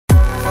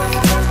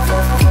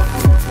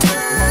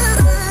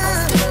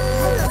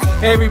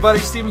Hey everybody,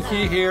 Stephen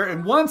Key here,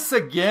 and once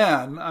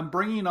again, I'm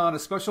bringing on a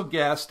special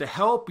guest to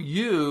help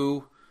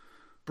you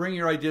bring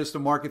your ideas to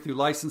market through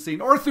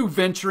licensing or through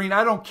venturing.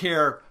 I don't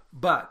care,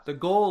 but the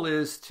goal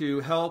is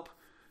to help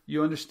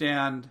you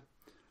understand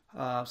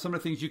some of the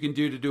things you can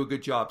do to do a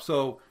good job.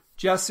 So,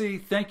 Jesse,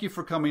 thank you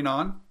for coming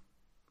on.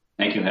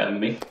 Thank you for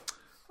having me.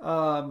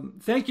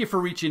 Thank you for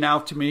reaching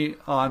out to me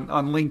on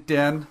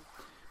LinkedIn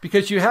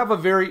because you have a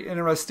very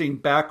interesting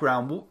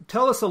background.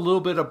 Tell us a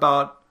little bit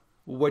about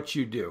what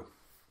you do.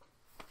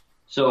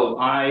 So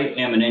I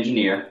am an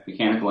engineer,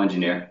 mechanical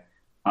engineer.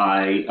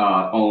 I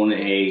own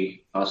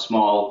a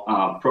small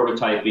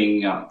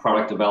prototyping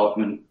product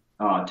development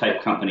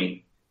type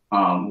company.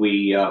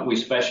 We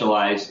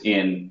specialize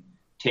in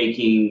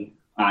taking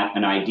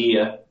an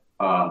idea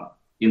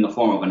in the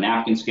form of a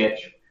napkin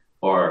sketch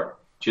or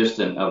just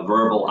a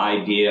verbal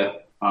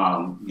idea,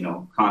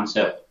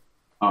 concept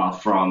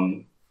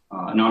from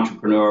an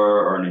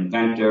entrepreneur or an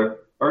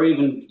inventor, or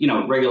even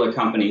regular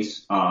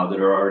companies that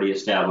are already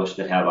established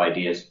that have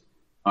ideas.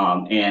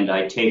 And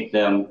I take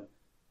them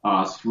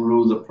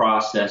through the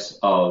process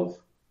of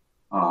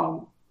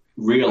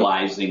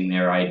realizing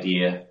their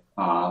idea.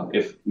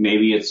 If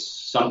maybe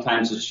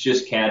sometimes it's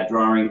just CAD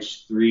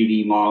drawings,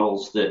 3D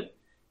models that,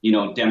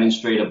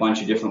 demonstrate a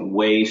bunch of different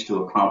ways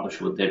to accomplish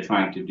what they're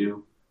trying to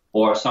do.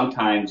 Or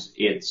sometimes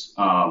it's,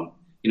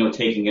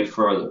 taking it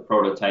further,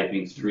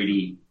 prototyping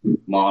 3D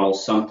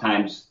models.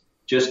 Sometimes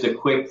just a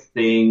quick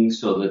thing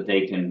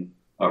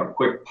or a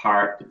quick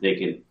part that they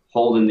can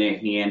hold in their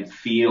hand,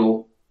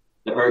 feel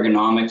the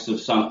ergonomics of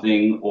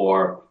something,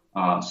 or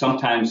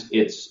sometimes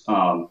it's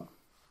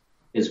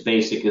as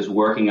basic as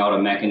working out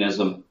a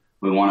mechanism.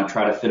 We want to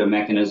try to fit a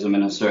mechanism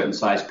in a certain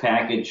size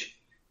package.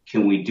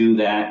 Can we do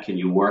that? Can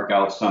you work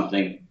out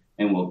something?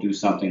 And we'll do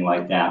something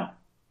like that.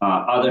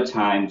 Other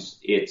times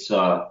it's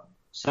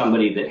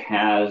somebody that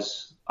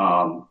has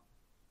a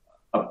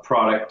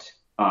product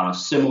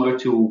similar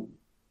to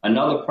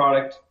another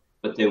product,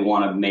 but they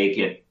want to make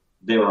it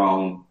their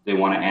own. They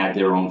want to add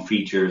their own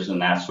features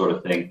and that sort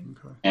of thing.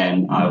 Okay.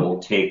 And I will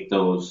take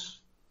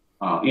those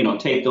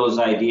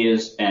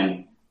ideas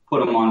and put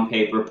them on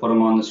paper, put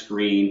them on the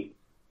screen,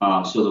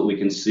 so that we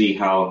can see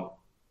how,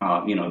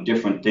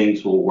 different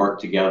things will work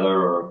together.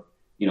 Or,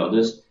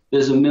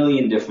 there's a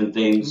million different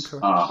things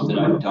that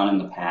I've done in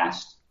the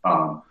past.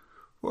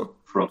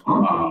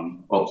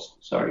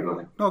 Sorry, go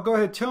ahead. No, go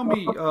ahead. Tell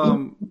me,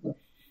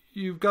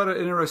 you've got an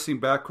interesting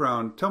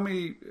background. Tell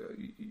me,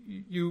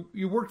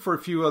 you worked for a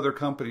few other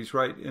companies,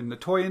 right, in the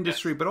toy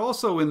industry, but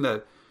also in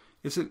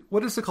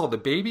what is it called? The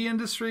baby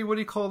industry? What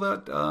do you call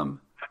that?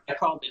 I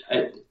called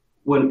it,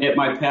 at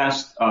my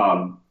past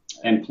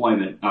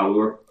employment, I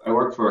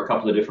worked for a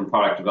couple of different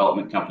product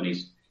development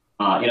companies.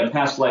 In a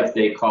past life,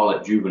 they call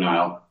it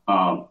juvenile.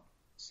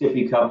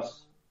 Sippy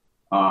cups,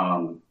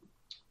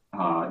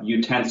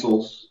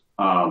 utensils,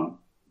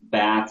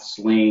 bath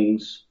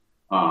slings,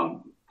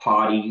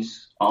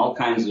 potties, all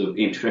kinds of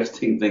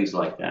interesting things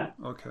like that.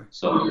 Okay.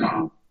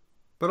 So,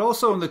 but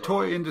also in the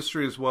toy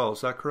industry as well.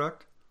 Is that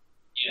correct?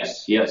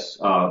 Yes.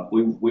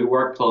 We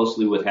worked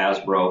closely with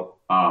Hasbro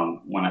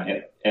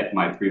at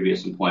my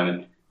previous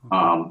employment.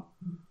 Okay.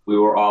 We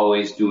were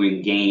always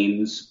doing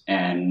games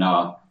and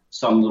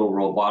some little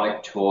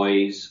robotic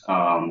toys.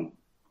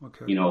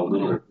 Okay. We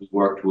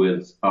worked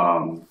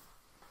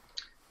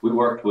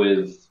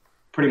with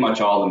pretty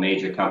much all the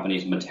major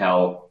companies,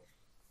 Mattel,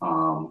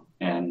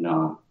 and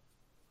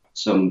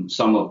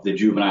some of the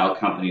juvenile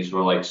companies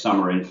were like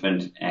Summer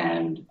Infant,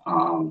 and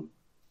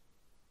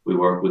we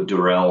worked with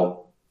Durrell,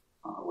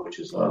 which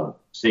is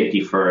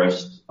Safety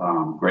First,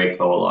 Graco,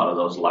 a lot of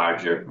those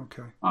larger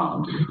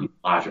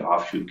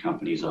offshoot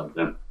companies of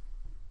them.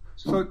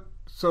 So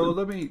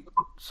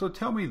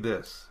tell me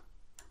this.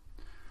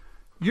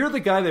 You're the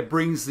guy that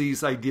brings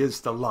these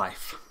ideas to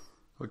life.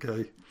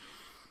 Okay.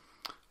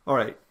 All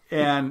right.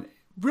 And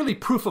really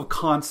proof of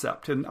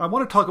concept. And I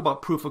want to talk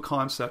about proof of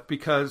concept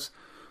because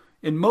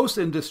in most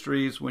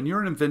industries, when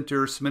you're an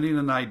inventor submitting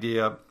an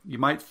idea, you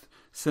might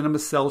send them a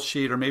sell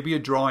sheet or maybe a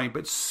drawing,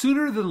 but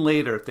sooner than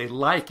later, if they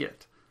like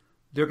it,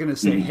 they're going to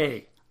say,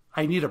 hey,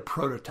 I need a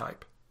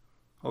prototype.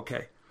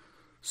 Okay.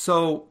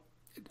 So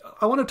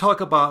I want to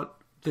talk about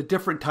the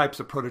different types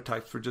of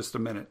prototypes for just a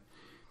minute.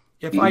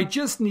 If I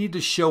just need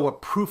to show a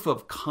proof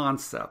of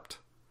concept,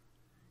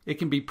 it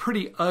can be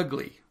pretty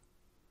ugly.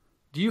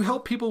 Do you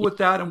help people with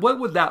that? And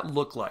what would that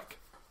look like?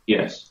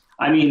 Yes.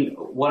 I mean,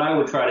 what I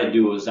would try to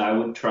do is I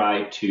would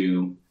try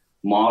to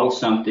model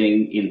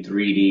something in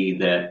 3D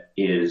that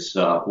is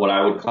what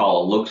I would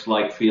call a looks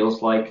like,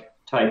 feels like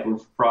type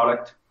of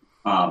product,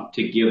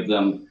 to give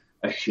them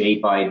a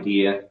shape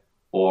idea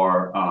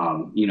or,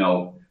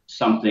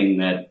 something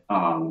that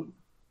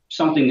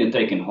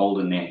they can hold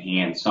in their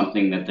hand,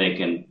 something that they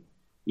can,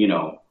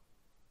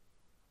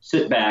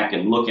 sit back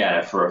and look at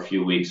it for a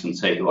few weeks and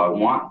say, do I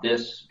want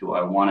this? Do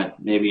I want it?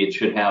 Maybe it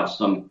should have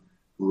some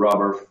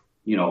rubber,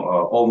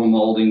 over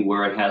molding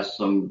where it has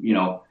some,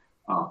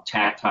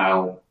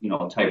 tactile,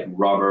 type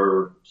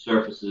rubber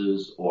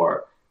surfaces,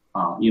 or,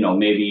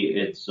 maybe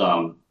it's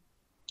something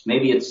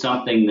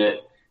that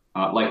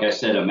like I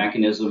said, a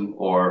mechanism,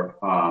 or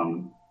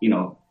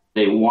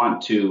they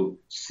want to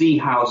see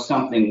how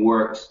something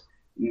works.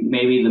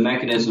 Maybe the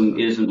mechanism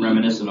isn't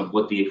reminiscent of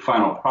what the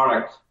final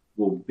product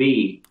will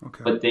be,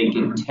 Okay. but they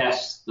can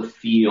test the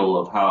feel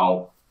of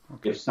how,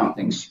 if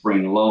something's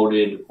spring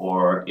loaded,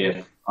 or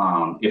if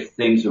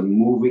things are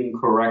moving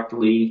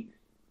correctly.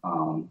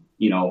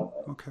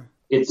 Okay.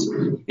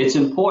 It's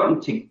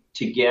important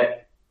to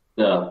get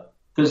the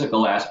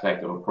physical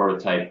aspect of a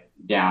prototype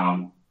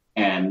down,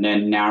 and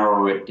then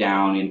narrow it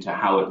down into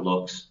how it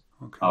looks,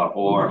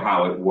 or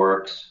how it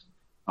works.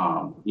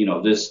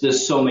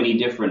 There's so many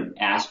different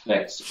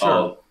aspects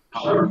of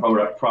how a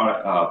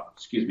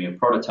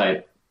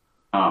prototype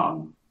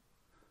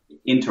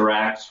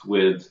interacts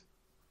with,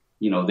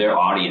 their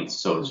audience,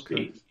 so to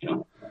speak.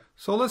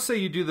 So let's say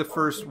you do the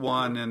first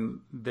one and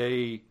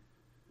they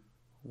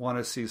want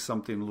to see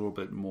something a little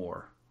bit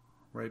more,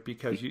 right?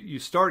 Because you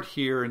start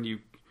here and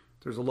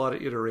there's a lot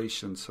of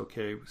iterations,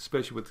 okay,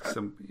 especially with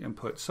some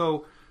input.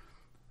 So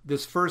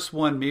this first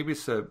one, maybe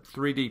it's a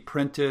 3D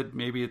printed,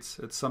 maybe it's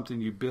something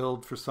you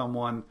build for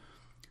someone,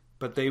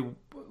 but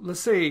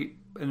let's say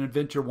an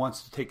inventor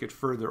wants to take it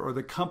further, or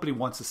the company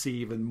wants to see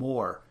even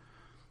more.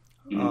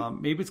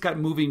 Maybe it's got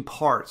moving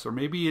parts, or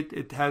maybe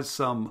it has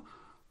some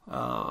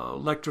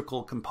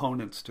electrical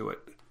components to it.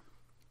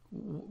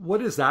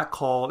 What is that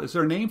called? Is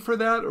there a name for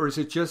that, or is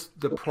it just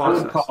the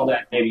process? I would call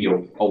that maybe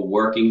a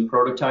working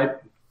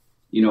prototype,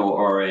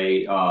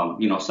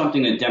 or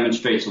something that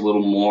demonstrates a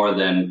little more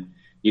than,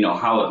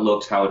 how it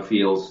looks, how it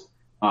feels.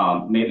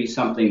 Maybe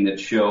something that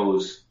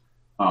shows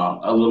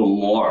a little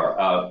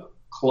more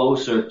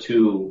closer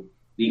to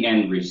the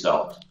end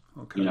result.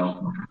 Okay.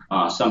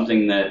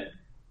 Something that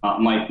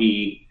might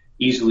be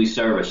easily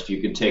serviced. You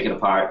could take it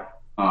apart,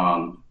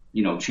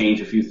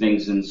 change a few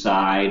things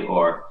inside,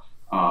 or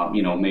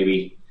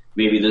maybe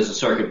there's a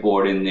circuit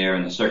board in there,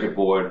 and the circuit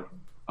board,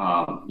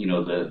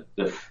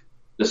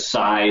 the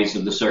size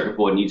of the circuit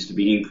board needs to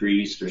be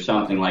increased, or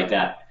something like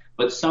that.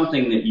 But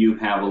something that you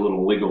have a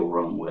little wiggle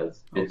room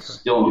with. It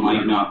still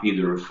might not be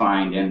the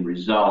refined end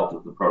result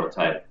of the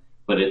prototype,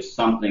 but it's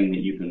something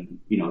that you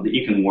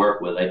can work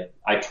with.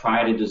 I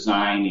try to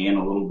design in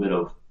a little bit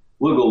of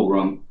wiggle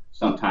room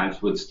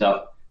sometimes with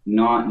stuff,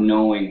 not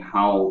knowing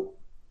how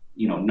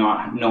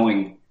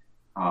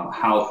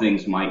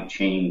things might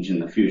change in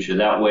the future.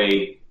 That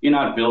way, you're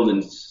not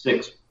building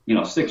six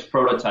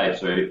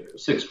prototypes or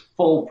 6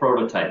 full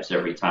prototypes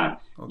every time.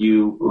 Okay.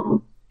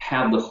 You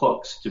have the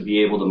hooks to be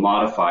able to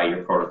modify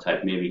your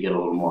prototype, maybe get a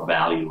little more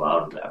value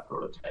out of that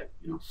prototype.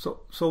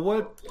 So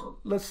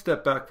let's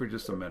step back for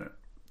just a minute.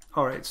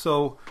 All right,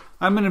 so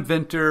I'm an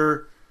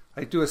inventor.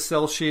 I do a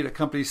sell sheet. A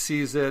company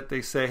sees it.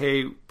 They say,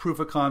 hey, proof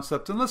of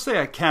concept. And let's say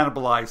I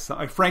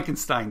I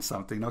Frankenstein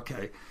something.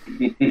 Okay.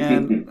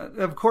 And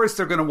of course,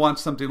 they're going to want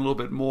something a little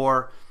bit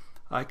more.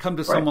 I come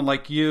to someone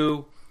like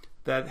you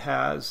that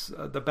has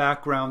the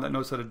background, that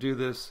knows how to do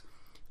this.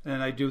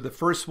 And I do the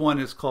first one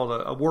is called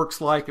a works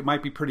like. It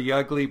might be pretty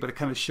ugly, but it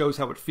kind of shows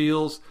how it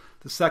feels.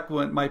 The second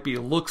one might be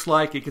a looks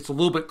like. It gets a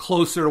little bit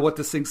closer to what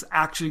this thing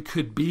actually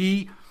could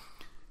be.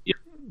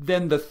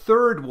 Then the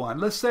third one,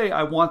 let's say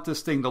I want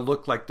this thing to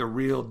look like the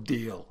real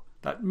deal.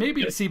 That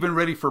maybe it's even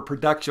ready for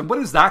production. What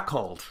is that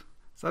called?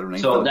 Is that a name?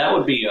 So that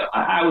would be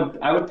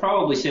I would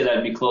probably say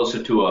that'd be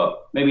closer to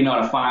maybe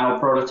not a final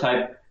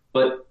prototype,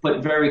 but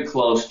very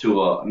close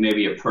to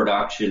maybe a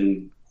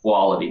production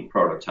quality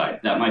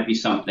prototype. That might be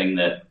something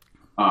that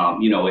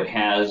it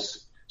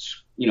has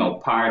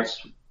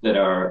parts that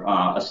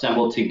are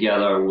assembled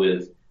together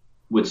with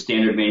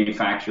standard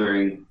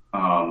manufacturing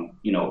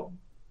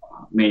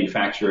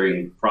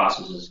manufacturing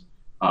processes,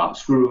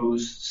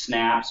 screws,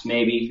 snaps,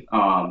 maybe.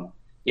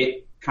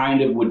 It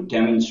kind of would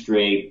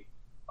demonstrate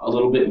a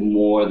little bit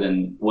more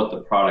than what the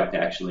product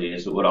actually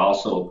is. It would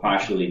also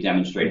partially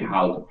demonstrate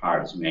how the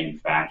part is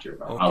manufactured,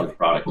 or how the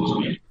product is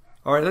made.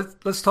 All right,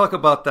 let's talk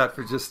about that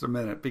for just a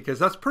minute, because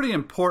that's pretty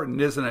important,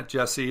 isn't it,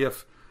 Jesse?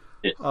 If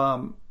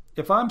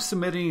I'm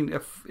submitting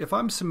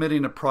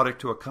a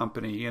product to a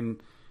company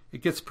and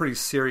it gets pretty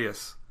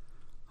serious,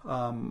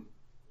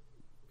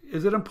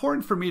 is it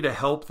important for me to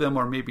help them,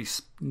 or maybe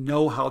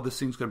know how this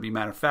thing's going to be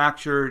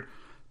manufactured,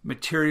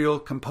 material,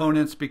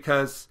 components?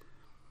 Because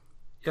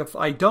if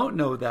I don't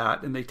know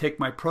that and they take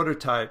my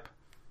prototype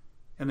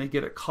and they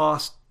get it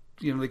cost,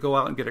 they go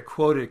out and get it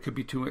quoted, it could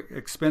be too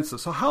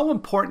expensive. So how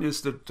important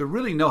is to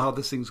really know how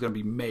this thing's going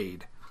to be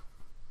made?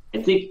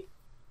 I think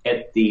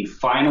at the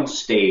final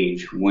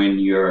stage, when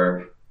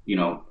you're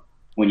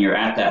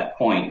at that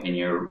point and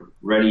you're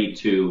ready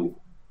to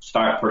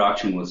start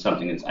production with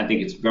something, I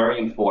think it's very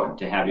important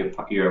to have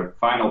your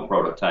final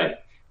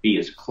prototype be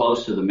as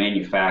close to the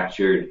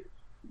manufactured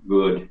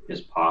good as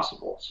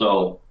possible.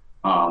 So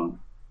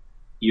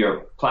your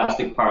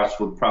plastic parts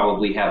would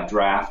probably have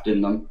draft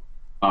in them.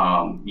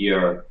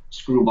 Your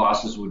screw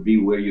bosses would be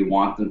where you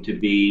want them to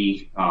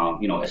be,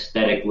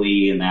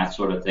 aesthetically and that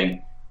sort of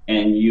thing.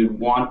 And you'd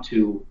want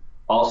to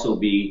also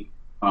be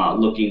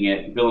looking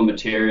at bill of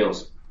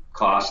materials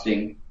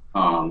costing,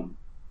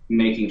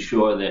 making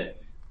sure that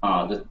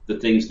the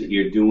things that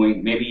you're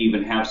doing, maybe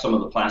even have some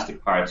of the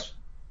plastic parts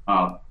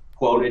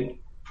quoted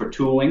for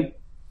tooling,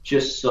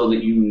 just so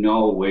that you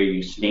know where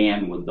you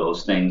stand with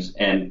those things,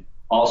 and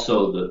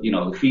also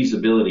the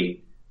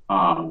feasibility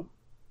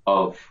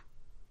of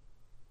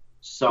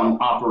some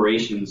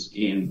operations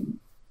in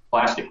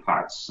plastic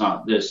parts.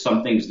 There's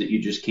some things that you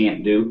just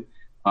can't do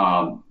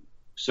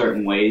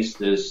certain ways.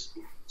 There's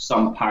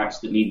some parts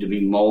that need to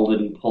be molded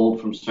and pulled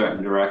from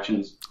certain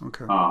directions.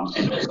 Okay.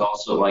 And there's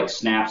also like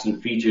snaps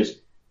and features.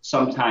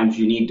 Sometimes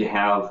you need to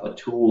have a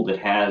tool that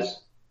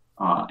has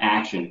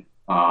action,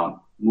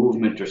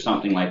 movement or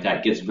something like that.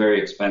 It gets very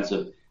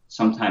expensive.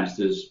 Sometimes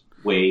there's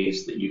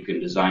ways that you can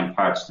design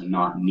parts to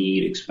not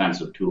need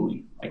expensive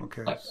tooling.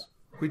 Okay. Like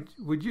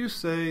would you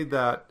say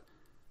that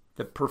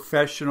the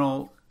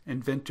professional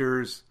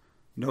inventors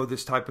know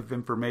this type of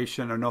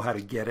information or know how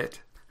to get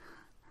it?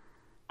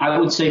 I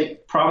would say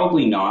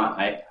probably not.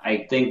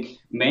 I think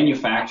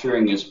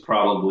manufacturing is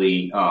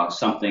probably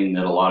something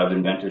that a lot of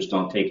inventors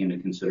don't take into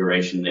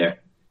consideration.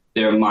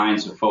 Their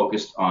minds are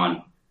focused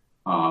on,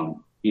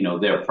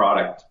 their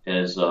product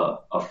as a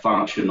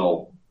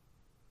functional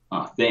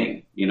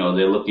thing.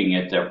 They're looking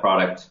at their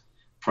product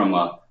from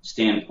a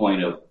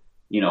standpoint of,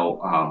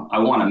 I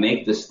want to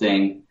make this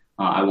thing.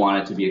 I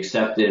want it to be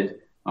accepted.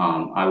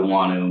 I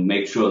want to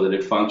make sure that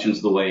it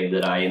functions the way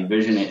that I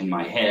envision it in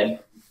my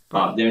head.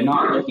 They're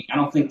not looking, I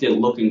don't think they're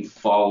looking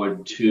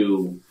forward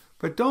to.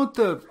 But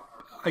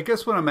I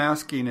guess what I'm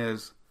asking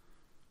is,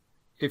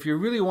 if you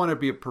really want to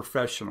be a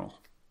professional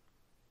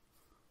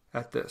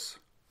at this,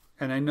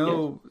 and I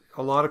know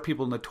a lot of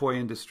people in the toy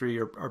industry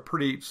are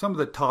some of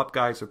the top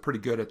guys are pretty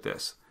good at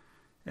this.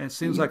 And it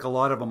seems like a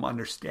lot of them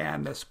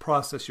understand this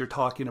process you're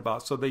talking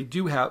about. So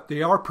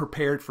they are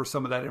prepared for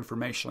some of that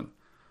information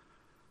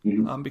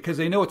because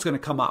they know it's going to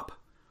come up.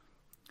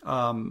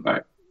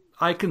 Right.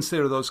 I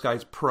consider those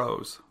guys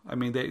pros. I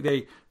mean,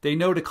 they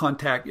know to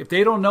contact. If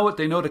they don't know it,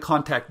 they know to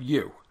contact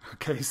you.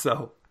 Okay,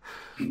 so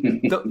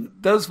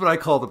that's what I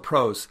call the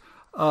pros.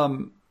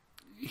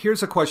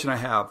 Here's a question I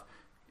have.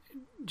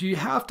 Do you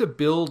have to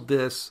build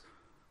this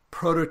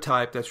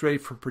prototype that's ready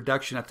for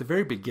production at the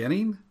very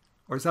beginning,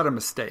 or is that a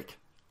mistake?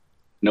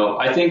 No,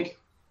 I think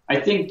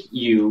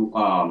you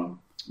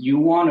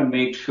want to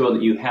make sure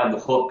that you have the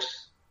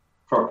hooks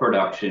for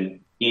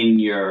production in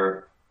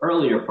your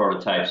earlier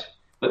prototypes,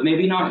 but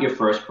maybe not your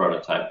first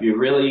prototype.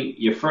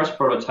 Your first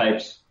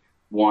prototypes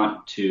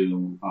want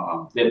to,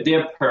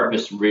 their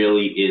purpose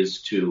really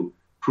is to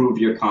prove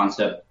your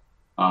concept,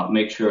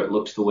 make sure it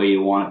looks the way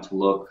you want it to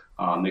look,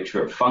 make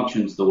sure it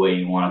functions the way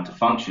you want it to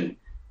function,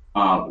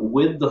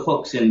 with the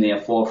hooks in there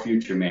for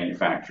future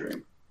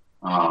manufacturing.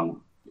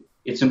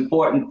 It's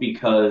important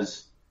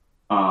because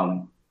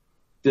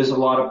there's a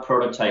lot of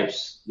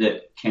prototypes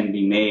that can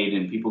be made,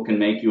 and people can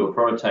make you a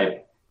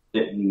prototype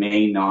that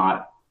may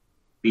not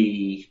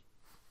be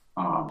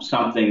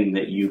something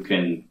that you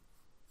can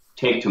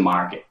take to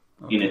market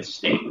in its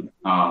state.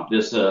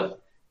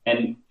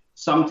 And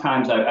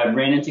sometimes I've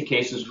ran into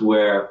cases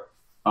where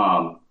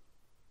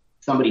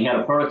somebody had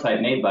a prototype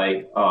made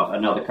by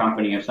another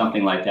company or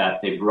something like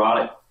that. They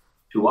brought it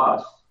to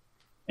us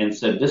and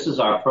said, "This is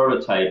our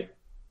prototype.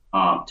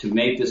 To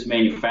make this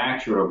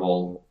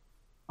manufacturable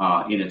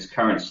in its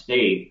current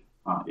state,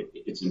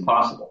 it's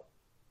impossible.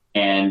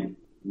 And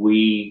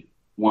we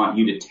want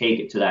you to take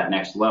it to that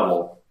next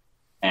level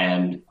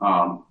and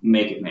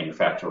make it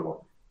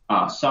manufacturable."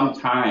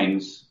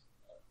 Sometimes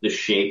the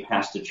shape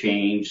has to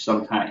change.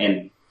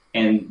 Sometimes,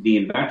 and the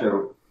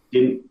inventor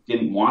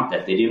didn't want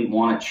that. They didn't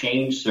want to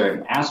change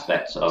certain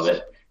aspects of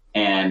it,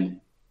 and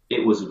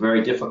it was a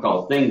very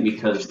difficult thing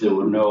because there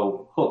were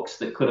no hooks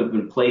that could have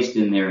been placed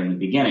in there in the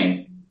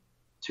beginning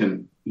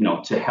to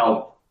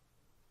help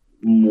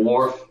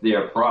morph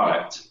their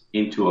product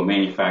into a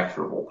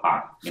manufacturable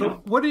part.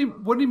 So what do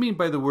you mean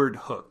by the word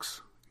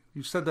hooks?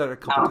 You said that a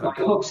couple times.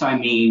 By hooks, I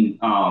mean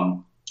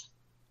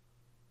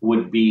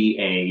would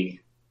be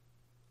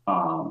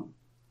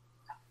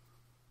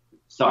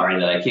sorry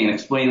that I can't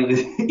explain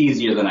it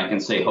easier than I can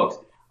say hooks.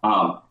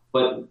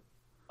 But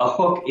a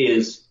hook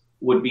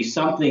would be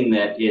something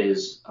that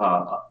is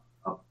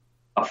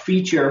a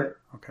feature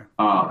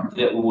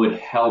that would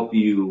help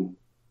you.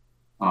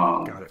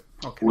 Got it.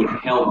 Okay. Would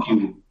help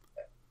you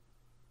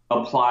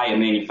apply a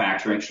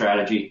manufacturing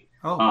strategy.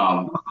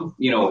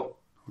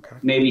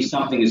 Maybe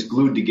something is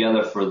glued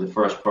together for the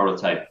first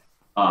prototype.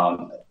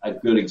 A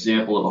good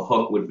example of a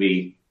hook would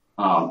be,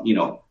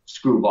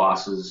 screw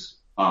bosses.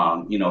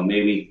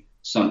 Maybe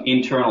some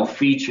internal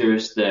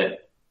features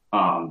that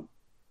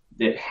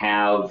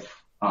have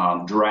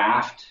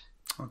draft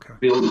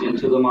built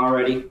into them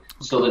already,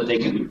 so that they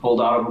can be pulled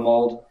out of a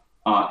mold.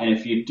 And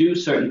if you do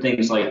certain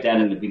things like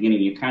that in the beginning,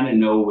 you kind of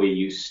know where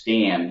you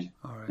stand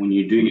when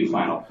you do your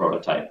final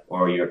prototype,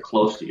 or you're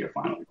close to your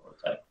final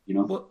prototype.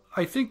 Well,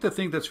 I think the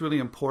thing that's really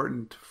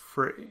important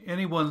for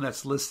anyone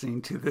that's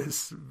listening to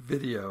this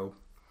video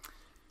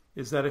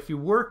is that if you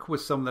work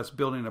with someone that's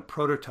building a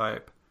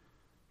prototype,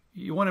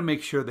 you want to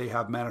make sure they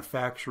have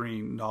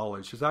manufacturing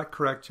knowledge. Is that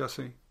correct,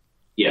 Jesse?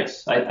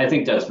 Yes, I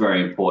think that's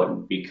very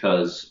important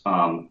because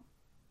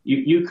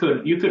you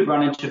could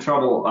run into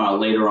trouble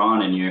later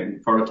on in your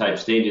prototype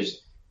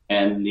stages,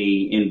 and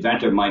the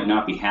inventor might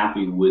not be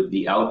happy with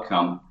the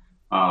outcome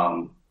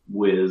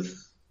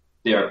with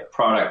their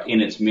product in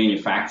its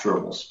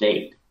manufacturable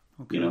state.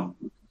 Okay. You know.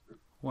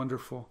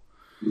 Wonderful.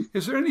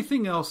 Is there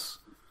anything else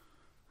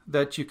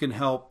that you can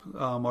help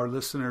our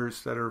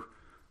listeners that are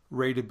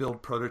ready to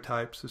build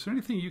prototypes? Is there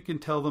anything you can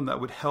tell them that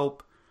would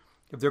help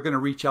if they're going to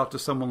reach out to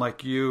someone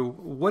like you?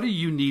 What do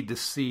you need to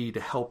see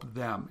to help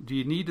them? Do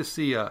you need to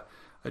see a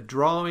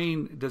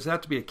drawing? Does that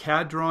have to be a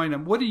CAD drawing?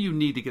 And what do you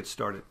need to get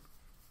started?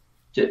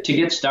 To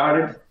get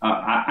started,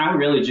 I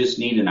really just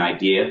need an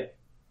idea.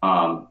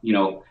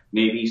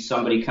 Maybe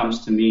somebody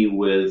comes to me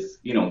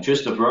with,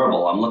 just a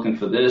verbal. I'm looking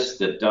for this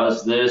that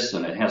does this,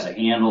 and it has a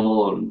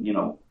handle,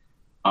 and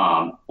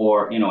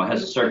or it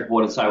has a circuit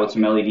board inside with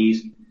some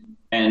LEDs,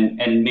 and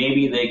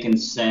maybe they can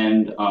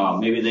spend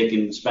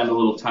a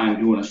little time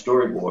doing a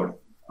storyboard.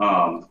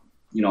 I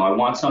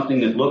want something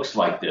that looks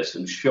like this,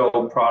 and show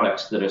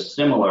products that are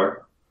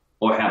similar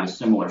or have a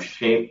similar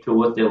shape to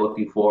what they're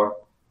looking for.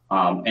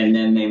 And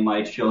then they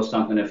might show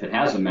something if it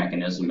has a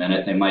mechanism in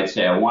it. They might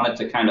say, I want it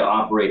to kind of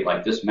operate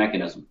like this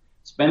mechanism.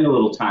 Spend a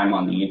little time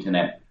on the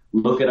internet,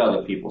 look at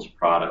other people's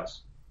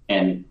products,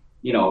 and,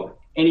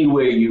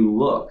 anywhere you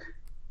look,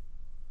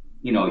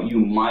 you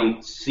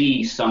might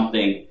see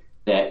something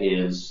that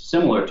is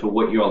similar to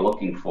what you're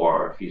looking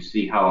for. If you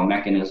see how a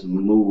mechanism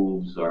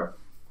moves, or,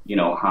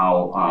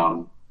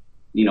 how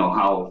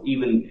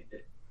even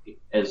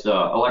as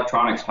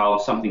electronics, how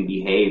something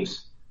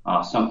behaves,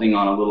 something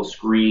on a little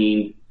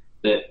screen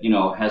that,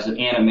 has an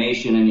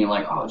animation, and you're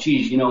like, oh,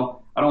 geez,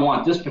 I don't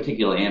want this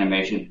particular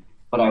animation,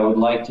 but I would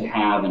like to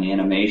have an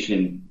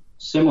animation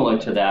similar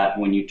to that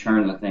when you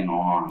turn the thing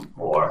on,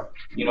 or,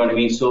 you know what I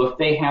mean? So if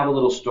they have a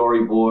little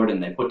storyboard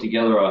and they put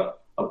together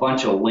a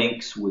bunch of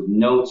links with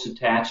notes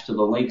attached to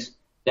the links,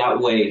 that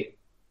way,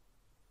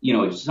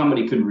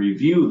 somebody could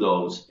review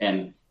those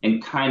and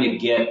kind of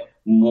get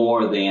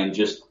more than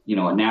just,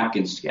 a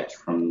napkin sketch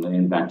from the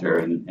inventor,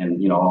 and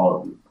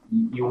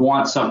you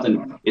want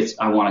something,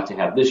 I want it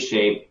to have this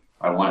shape,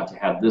 I want it to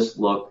have this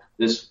look,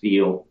 this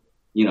feel,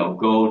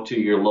 go to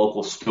your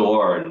local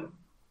store and,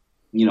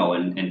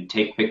 and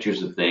take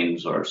pictures of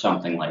things or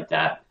something like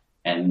that.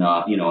 And,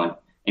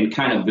 and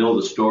kind of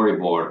build a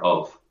storyboard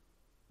of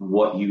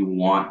what you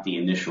want the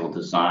initial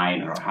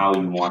design, or how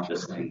you want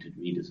this thing to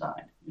be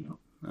designed.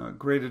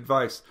 Great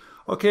advice.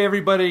 Okay,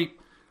 everybody.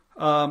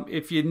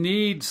 If you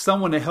need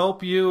someone to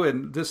help you,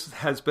 and this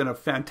has been a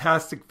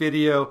fantastic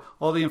video,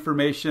 all the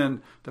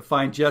information to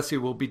find Jesse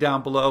will be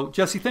down below.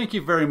 Jesse, thank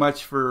you very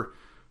much for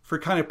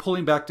kind of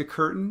pulling back the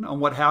curtain on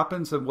what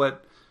happens and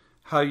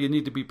how you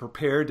need to be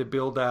prepared to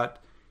build that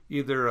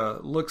either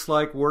looks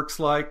like, works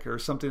like, or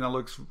something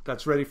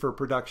that's ready for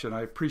production.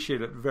 I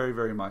appreciate it very,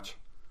 very much.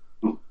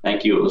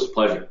 Thank you. It was a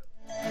pleasure.